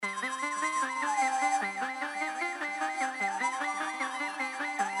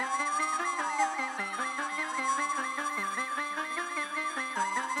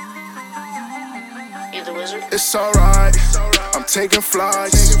you the wizard? It's alright, I'm taking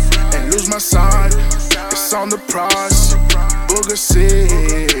flights and lose my sight. It's on the price, booger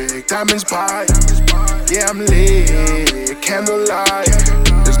sick, diamonds bite. Yeah, I'm lit, candlelight.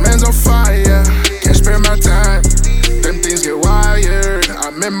 This man's on fire, can't spare my time. Them things get wired,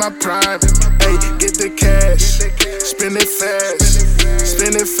 I'm in my prime. Hey, get the cash, spend it fast,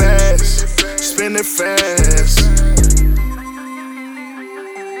 spend it fast, spend it fast.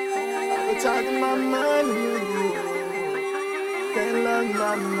 I'm talking my money, can't learn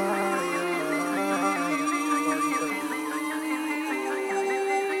my mind.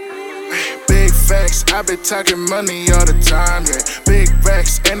 Big facts, I been talking money all the time, yeah. Big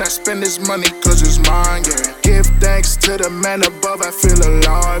racks, and I spend this money cause it's mine, yeah. Give thanks to the man above, I feel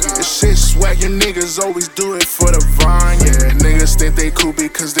alive, yeah. This shit swag, you niggas always do it for the vine, yeah. Niggas think they cool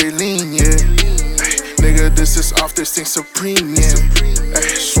because they lean, yeah. Ay, nigga, this is off, this thing supreme, yeah. Ay,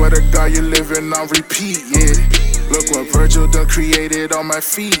 swear to God, you living on repeat, yeah. Look what Virgil done created on my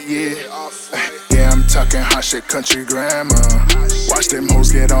feet, yeah. Yeah, I'm talking hot shit, country grammar. Watch them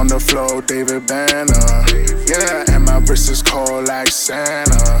hoes get on the floor, David Banner. Yeah, and my wrist is cold like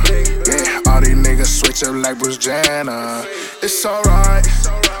Santa. Yeah, all these niggas switch up like Bruce Jenner. It's alright,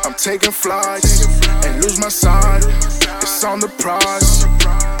 I'm taking flights and lose my sight. It's on the price,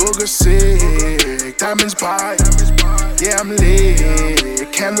 booger sick, diamonds bite. Yeah, I'm lit,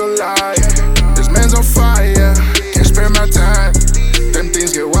 candlelight. This man's on fire, can't spare my time. Them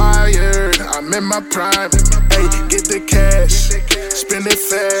things get wired, I'm in my prime. Hey, get the cash, spend it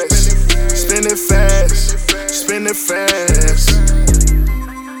fast, spend it fast, spend it fast.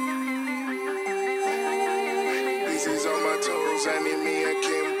 Easy's on my toes, I need me a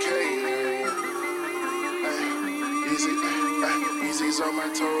Kim K. Easy's on my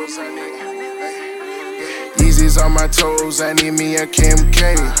toes, I need. Easy's on my toes, I need me a Kim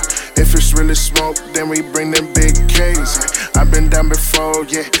K. If it's really smoke, then we bring them big K's. I've been down before,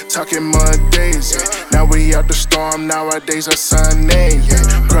 yeah, talking mud days, yeah. Now we out the storm, nowadays are sunny,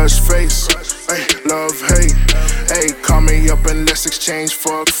 yeah. Crush face, hey, love, hate. Hey, call me up and let's exchange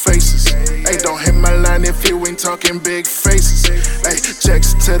fuck faces. Hey, don't hit my line if you ain't talking big faces. Hey,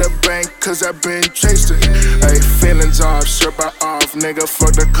 checks to the bank, cause I been chased it. Hey, feelings off, strip her off, nigga,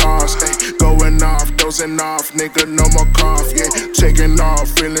 fuck the cost. Hey, going off, dozing off, nigga, no more cough, yeah. Taking off,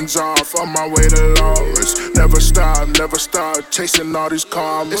 feelings off, on my way to Lawrence. Never stop, chasing all these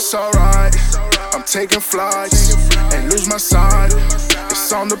cars. It's alright, I'm taking flights and lose my sight.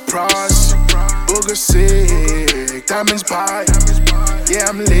 It's on the price, booger sick, diamonds bite. Yeah,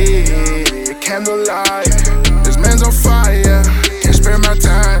 I'm lit, candlelight. This man's on fire, can't spare my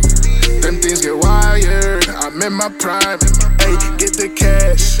time. Them things get wired, I'm in my prime. Hey, get the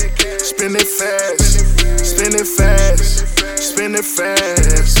cash, spend it fast, spend it fast, spend it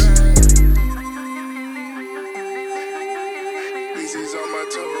fast. Easy's on my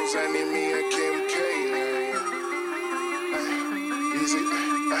toes, I need me a Kim K.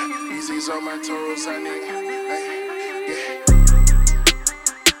 Easy's on my toes, I need.